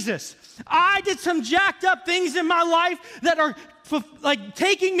 but Jesus. I did some jacked up things in my life that are like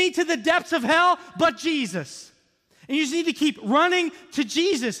taking me to the depths of hell, but Jesus. And you just need to keep running to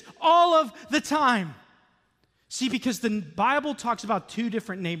Jesus all of the time. See, because the Bible talks about two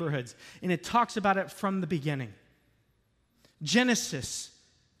different neighborhoods, and it talks about it from the beginning. Genesis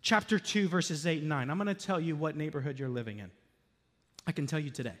chapter 2, verses 8 and 9. I'm going to tell you what neighborhood you're living in. I can tell you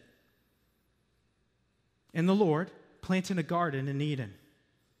today. And the Lord planted a garden in Eden,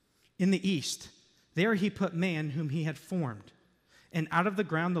 in the east. There he put man whom he had formed. And out of the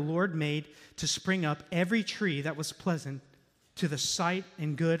ground the Lord made to spring up every tree that was pleasant to the sight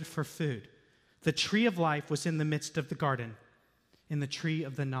and good for food. The tree of life was in the midst of the garden, and the tree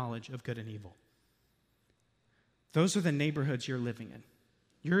of the knowledge of good and evil. Those are the neighborhoods you're living in.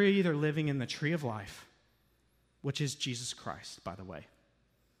 You're either living in the tree of life, which is Jesus Christ, by the way.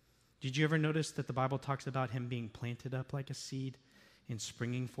 Did you ever notice that the Bible talks about him being planted up like a seed in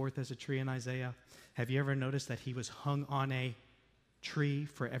springing forth as a tree in Isaiah. Have you ever noticed that he was hung on a tree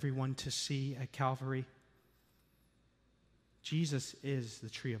for everyone to see at Calvary? Jesus is the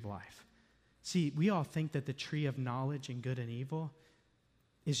tree of life. See, we all think that the tree of knowledge and good and evil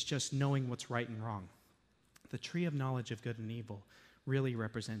is just knowing what's right and wrong. The tree of knowledge of good and evil really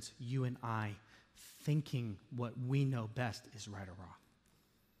represents you and I thinking what we know best is right or wrong.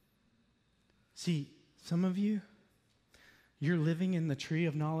 See, some of you, you're living in the tree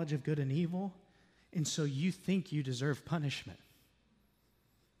of knowledge of good and evil, and so you think you deserve punishment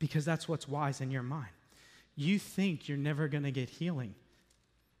because that's what's wise in your mind. You think you're never going to get healing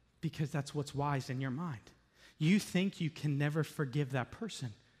because that's what's wise in your mind. You think you can never forgive that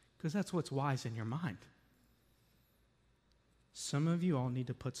person because that's what's wise in your mind. Some of you all need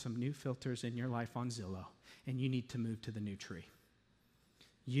to put some new filters in your life on Zillow, and you need to move to the new tree.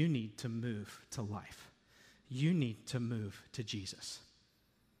 You need to move to life. You need to move to Jesus.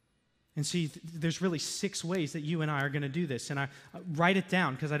 And see, there's really 6 ways that you and I are going to do this, and I write it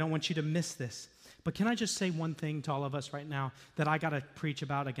down because I don't want you to miss this. But can I just say one thing to all of us right now that I got to preach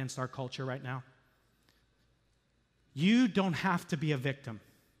about against our culture right now? You don't have to be a victim.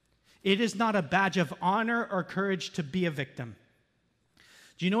 It is not a badge of honor or courage to be a victim.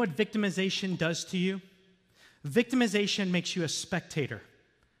 Do you know what victimization does to you? Victimization makes you a spectator.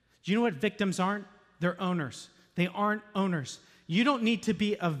 Do you know what victims aren't? They're owners. They aren't owners. You don't need to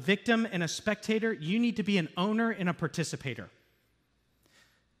be a victim and a spectator. You need to be an owner and a participator.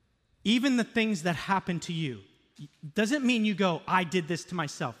 Even the things that happen to you doesn't mean you go, I did this to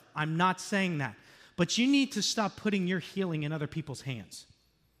myself. I'm not saying that. But you need to stop putting your healing in other people's hands.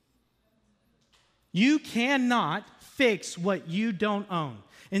 You cannot fix what you don't own.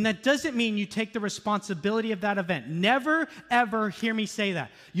 And that doesn't mean you take the responsibility of that event. Never, ever hear me say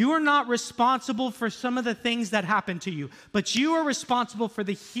that. You are not responsible for some of the things that happen to you, but you are responsible for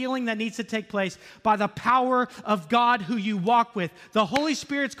the healing that needs to take place by the power of God who you walk with. The Holy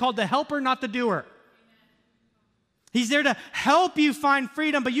Spirit's called the helper, not the doer. He's there to help you find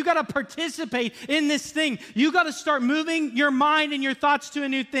freedom, but you got to participate in this thing. You got to start moving your mind and your thoughts to a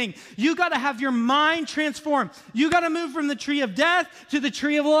new thing. You got to have your mind transformed. You got to move from the tree of death to the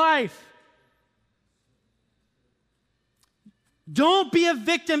tree of life. Don't be a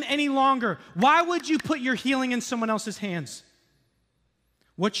victim any longer. Why would you put your healing in someone else's hands?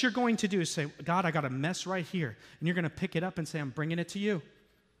 What you're going to do is say, God, I got a mess right here. And you're going to pick it up and say, I'm bringing it to you.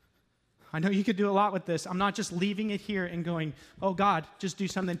 I know you could do a lot with this. I'm not just leaving it here and going, oh, God, just do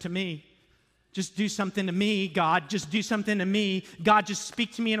something to me. Just do something to me, God. Just do something to me. God, just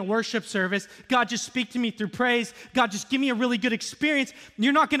speak to me in a worship service. God, just speak to me through praise. God, just give me a really good experience.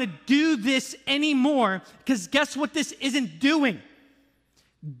 You're not going to do this anymore because guess what this isn't doing?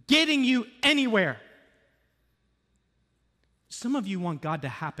 Getting you anywhere. Some of you want God to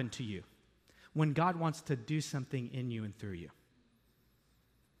happen to you when God wants to do something in you and through you.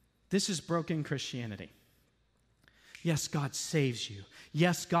 This is broken Christianity. Yes, God saves you.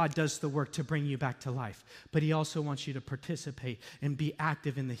 Yes, God does the work to bring you back to life. But he also wants you to participate and be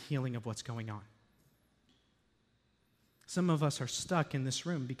active in the healing of what's going on. Some of us are stuck in this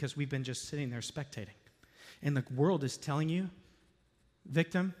room because we've been just sitting there spectating. And the world is telling you,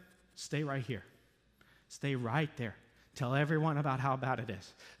 victim, stay right here. Stay right there. Tell everyone about how bad it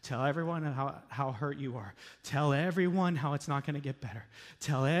is. Tell everyone how hurt you are. Tell everyone how it's not going to get better.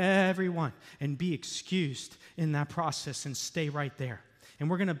 Tell everyone and be excused in that process and stay right there. And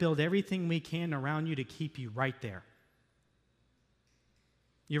we're going to build everything we can around you to keep you right there.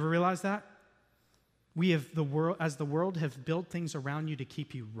 You ever realize that? We have the world have built things around you to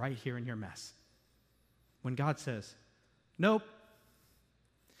keep you right here in your mess. When God says, nope.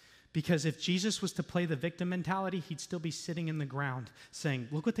 Because if Jesus was to play the victim mentality, he'd still be sitting in the ground saying,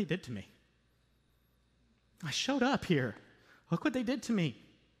 look what they did to me. I showed up here. Look what they did to me.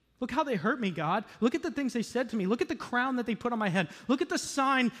 Look how they hurt me, God. Look at the things they said to me. Look at the crown that they put on my head. Look at the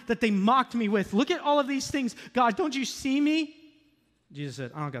sign that they mocked me with. Look at all of these things. God, don't you see me? Jesus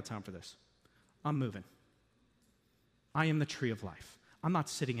said, I don't got time for this. I'm moving. I am the tree of life. I'm not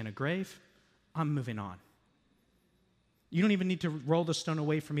sitting in a grave. I'm moving on. You don't even need to roll the stone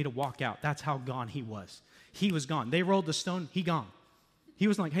away for me to walk out. That's how gone he was. He was gone. They rolled the stone, he gone. He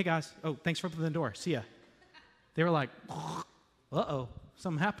was like, hey guys, oh, thanks for opening the door. See ya. They were like, uh-oh,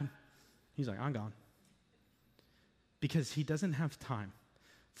 something happened. He's like, I'm gone. Because he doesn't have time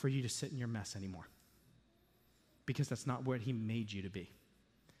for you to sit in your mess anymore. Because that's not where he made you to be.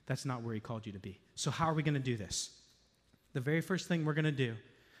 That's not where he called you to be. So how are we going to do this? The very first thing we're going to do,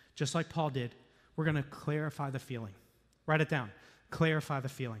 just like Paul did, we're going to clarify the feeling. Write it down. Clarify the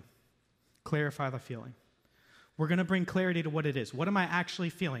feeling. Clarify the feeling. We're going to bring clarity to what it is. What am I actually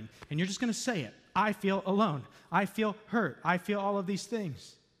feeling? And you're just going to say it. I feel alone. I feel hurt. I feel all of these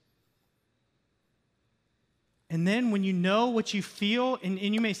things. And then when you know what you feel, and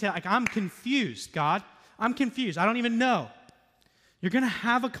you may say, like, I'm confused, God. I'm confused. I don't even know. You're going to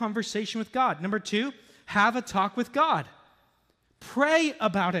have a conversation with God. Number 2, have a talk with God. Pray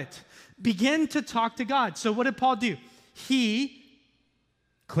about it. Begin to talk to God. So what did Paul do? He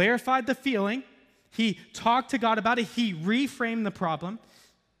clarified the feeling. He talked to God about it. He reframed the problem.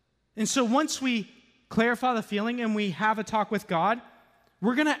 And so once we clarify the feeling and we have a talk with God,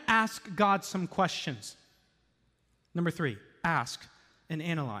 we're going to ask God some questions. Number 3, ask and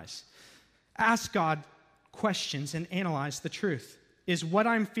analyze. Ask God questions and analyze the truth. Is what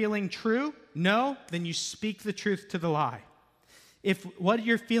I'm feeling true? No? Then you speak the truth to the lie. If what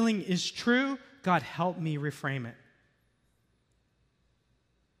you're feeling is true, God, help me reframe it.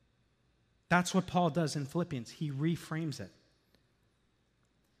 That's what Paul does in Philippians. He reframes it.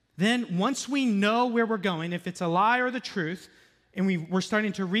 Then once we know where we're going, if it's a lie or the truth, and we're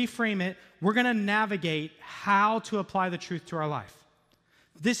starting to reframe it, we're going to navigate how to apply the truth to our life.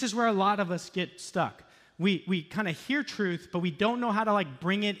 This is where a lot of us get stuck. We kind of hear truth, but we don't know how to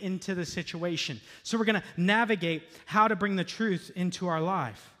bring it into the situation. So we're going to navigate how to bring the truth into our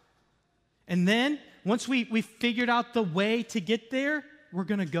life. And then once we figured out the way to get there, we're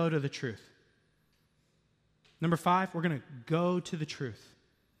going to go to the truth. Number 5, we're going to go to the truth.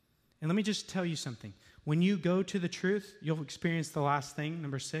 And let me just tell you something. When you go to the truth, you'll experience the last thing,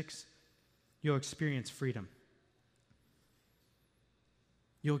 number 6, you'll experience freedom.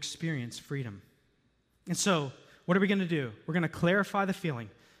 You'll experience freedom. And so, what are we going to do? We're going to clarify the feeling.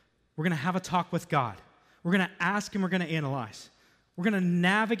 We're going to have a talk with God. We're going to ask and we're going to analyze. We're going to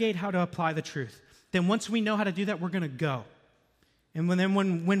navigate how to apply the truth. Then once we know how to do that, we're going to go. And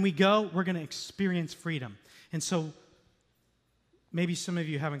when we go, we're going to experience freedom. And so, maybe some of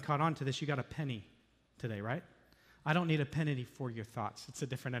you haven't caught on to this. You got a penny today, right? I don't need a penny for your thoughts. It's a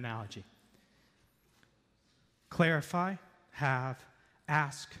different analogy. Clarify, have,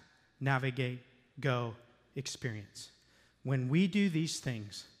 ask, navigate, go, experience. When we do these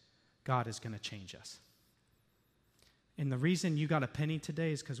things, God is going to change us. And the reason you got a penny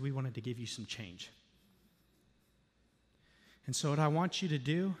today is because we wanted to give you some change. And so what I want you to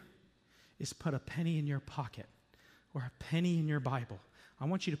do is put a penny in your pocket or a penny in your Bible. I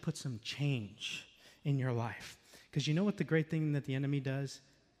want you to put some change in your life. Because you know what the great thing that the enemy does?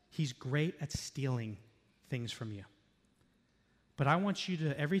 He's great at stealing things from you. But I want you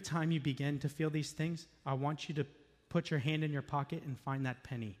to, every time you begin to feel these things, I want you to put your hand in your pocket and find that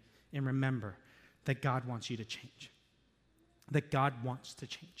penny and remember that God wants you to change. That God wants to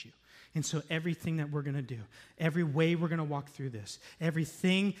change you. And so everything that we're going to do, every way we're going to walk through this,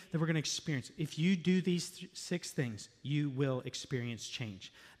 everything that we're going to experience, if you do these 6 things, you will experience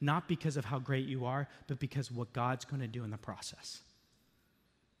change. Not because of how great you are, but because of what God's going to do in the process.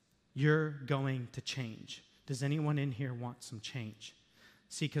 You're going to change. Does anyone in here want some change?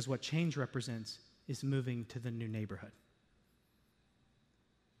 See, because what change represents is moving to the new neighborhood.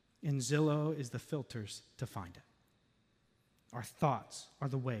 And Zillow is the filters to find it. Our thoughts are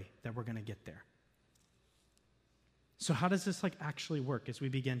the way that we're going to get there. So how does this actually work as we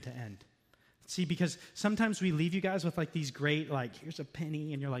begin to end? See, because sometimes we leave you guys with these great, here's a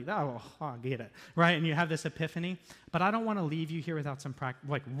penny, and you're like, oh, I get it, right? And you have this epiphany. But I don't want to leave you here without some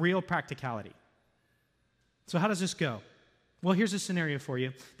real practicality. So how does this go? Well, here's a scenario for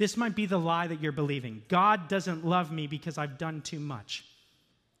you. This might be the lie that you're believing. God doesn't love me because I've done too much.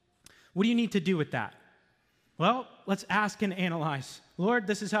 What do you need to do with that? Well, let's ask and analyze. Lord,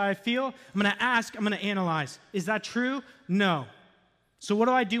 this is how I feel. I'm going to ask, I'm going to analyze. Is that true? No. So what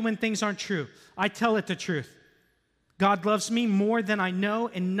do I do when things aren't true? I tell it the truth. God loves me more than I know,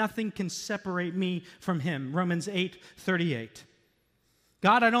 and nothing can separate me from him. Romans 8:38.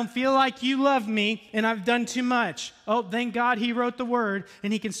 God, I don't feel like you love me, and I've done too much. Oh, thank God he wrote the word,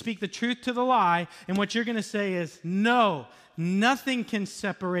 and he can speak the truth to the lie, and what you're going to say is, no, nothing can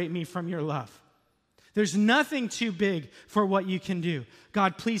separate me from your love. There's nothing too big for what you can do.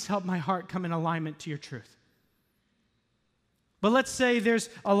 God, please help my heart come in alignment to your truth. But let's say there's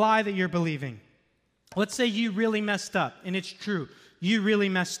a lie that you're believing. Let's say you really messed up, and it's true. You really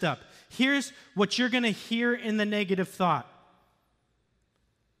messed up. Here's what you're going to hear in the negative thought.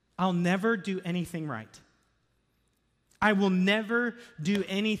 I'll never do anything right. I will never do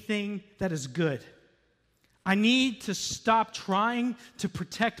anything that is good. I need to stop trying to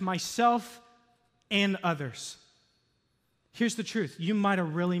protect myself and others. Here's the truth. You might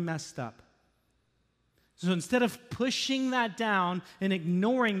have really messed up. So instead of pushing that down and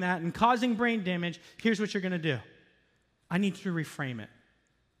ignoring that and causing brain damage, here's what you're going to do. I need you to reframe it.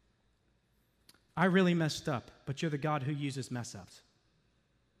 I really messed up, but you're the God who uses mess ups.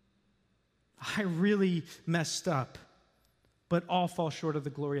 I really messed up, but all fall short of the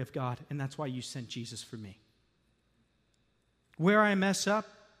glory of God, and that's why you sent Jesus for me. Where I mess up,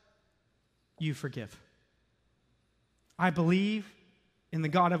 you forgive. I believe in the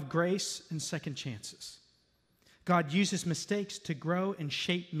God of grace and second chances. God uses mistakes to grow and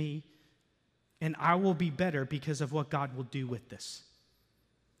shape me, and I will be better because of what God will do with this.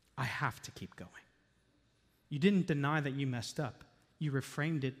 I have to keep going. You didn't deny that you messed up. You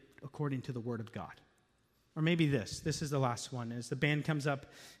reframed it according to the Word of God. Or maybe this is the last one, as the band comes up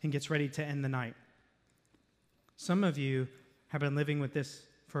and gets ready to end the night. Some of you have been living with this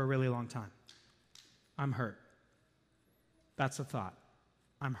for a really long time. I'm hurt. That's a thought.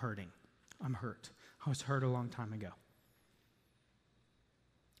 I'm hurting. I'm hurt. I was hurt a long time ago.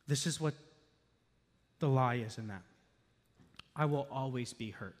 This is what the lie is in that. I will always be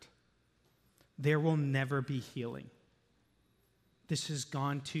hurt. There will never be healing. This has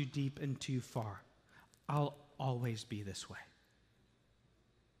gone too deep and too far. I'll always be this way.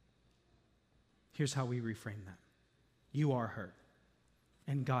 Here's how we reframe that. You are hurt,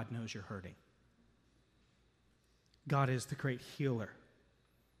 and God knows you're hurting. God is the great healer.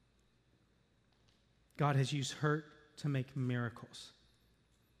 God has used hurt to make miracles.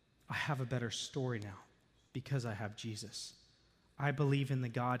 I have a better story now because I have Jesus. I believe in the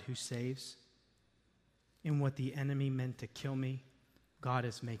God who saves. In what the enemy meant to kill me, God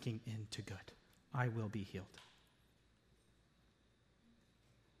is making into good. I will be healed.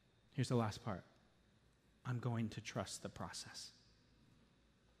 Here's the last part. I'm going to trust the process.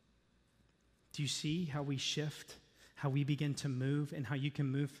 Do you see how we shift? How we begin to move, and how you can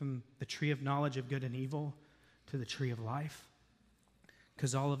move from the tree of knowledge of good and evil to the tree of life?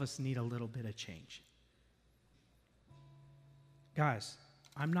 Because all of us need a little bit of change. Guys,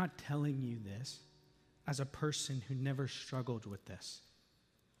 I'm not telling you this as a person who never struggled with this.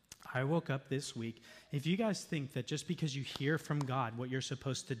 I woke up this week. If you guys think that just because you hear from God what you're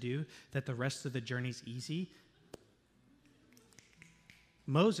supposed to do, that the rest of the journey's easy,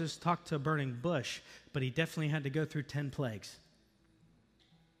 Moses talked to a burning bush, but he definitely had to go through 10 plagues.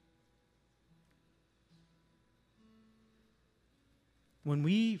 When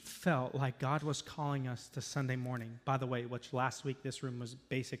we felt like God was calling us to Sunday morning, by the way, which last week this room was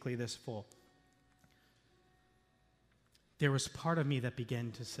basically this full, there was part of me that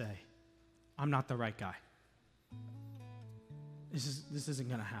began to say, I'm not the right guy. This isn't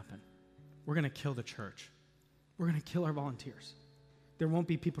going to happen. We're going to kill the church. We're going to kill our volunteers. There won't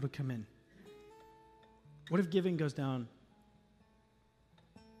be people to come in. What if giving goes down?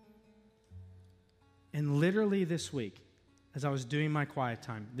 And literally this week, as I was doing my quiet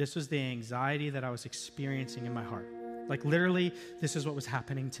time, this was the anxiety that I was experiencing in my heart. Like literally, this is what was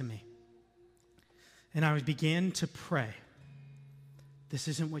happening to me. And I began to pray. This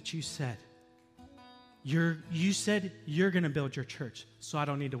isn't what you said. You said you're going to build your church, so I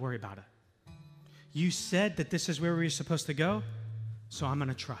don't need to worry about it. You said that this is where we're supposed to go, so I'm going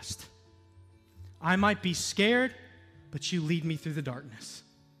to trust. I might be scared, but you lead me through the darkness.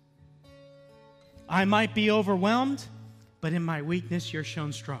 I might be overwhelmed, but in my weakness, you're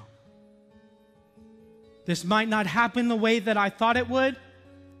shown strong. This might not happen the way that I thought it would.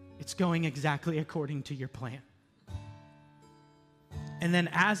 It's going exactly according to your plan. And then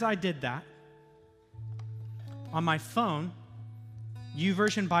as I did that, on my phone,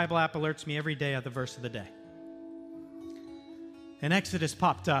 YouVersion Bible app alerts me every day of the verse of the day. And Exodus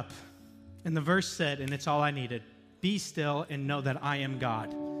popped up, and the verse said, and it's all I needed, be still and know that I am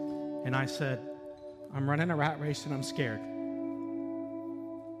God. And I said, I'm running a rat race and I'm scared.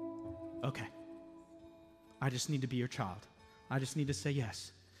 Okay. I just need to be your child. I just need to say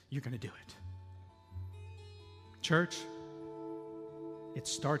yes. You're going to do it. Church, it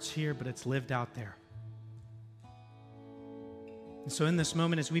starts here, but it's lived out there. And so in this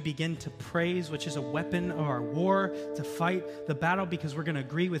moment, as we begin to praise, which is a weapon of our war, to fight the battle because we're going to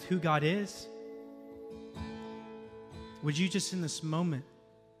agree with who God is, would you just in this moment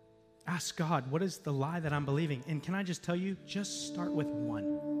ask God, what is the lie that I'm believing? And can I just tell you, just start with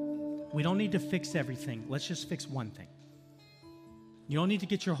one. We don't need to fix everything. Let's just fix one thing. You don't need to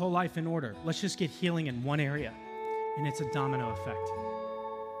get your whole life in order. Let's just get healing in one area, and it's a domino effect.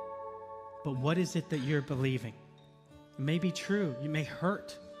 But what is it that you're believing? It may be true. You may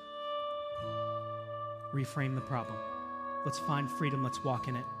hurt. Reframe the problem. Let's find freedom. Let's walk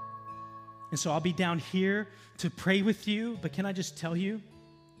in it. And so I'll be down here to pray with you, but can I just tell you,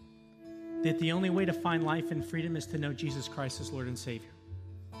 that the only way to find life and freedom is to know Jesus Christ as Lord and Savior.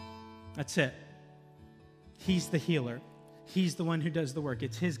 That's it. He's the healer. He's the one who does the work.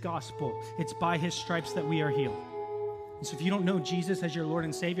 It's his gospel. It's by his stripes that we are healed. And so if you don't know Jesus as your Lord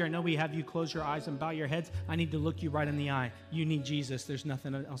and Savior, I know we have you close your eyes and bow your heads. I need to look you right in the eye. You need Jesus. There's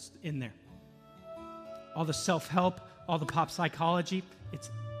nothing else in there. All the self-help, all the pop psychology,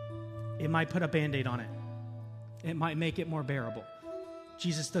 it might put a Band-Aid on it. It might make it more bearable.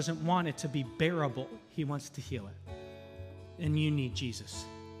 Jesus doesn't want it to be bearable. He wants to heal it. And you need Jesus.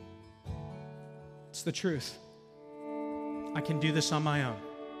 It's the truth. I can do this on my own.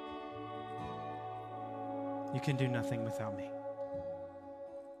 You can do nothing without me.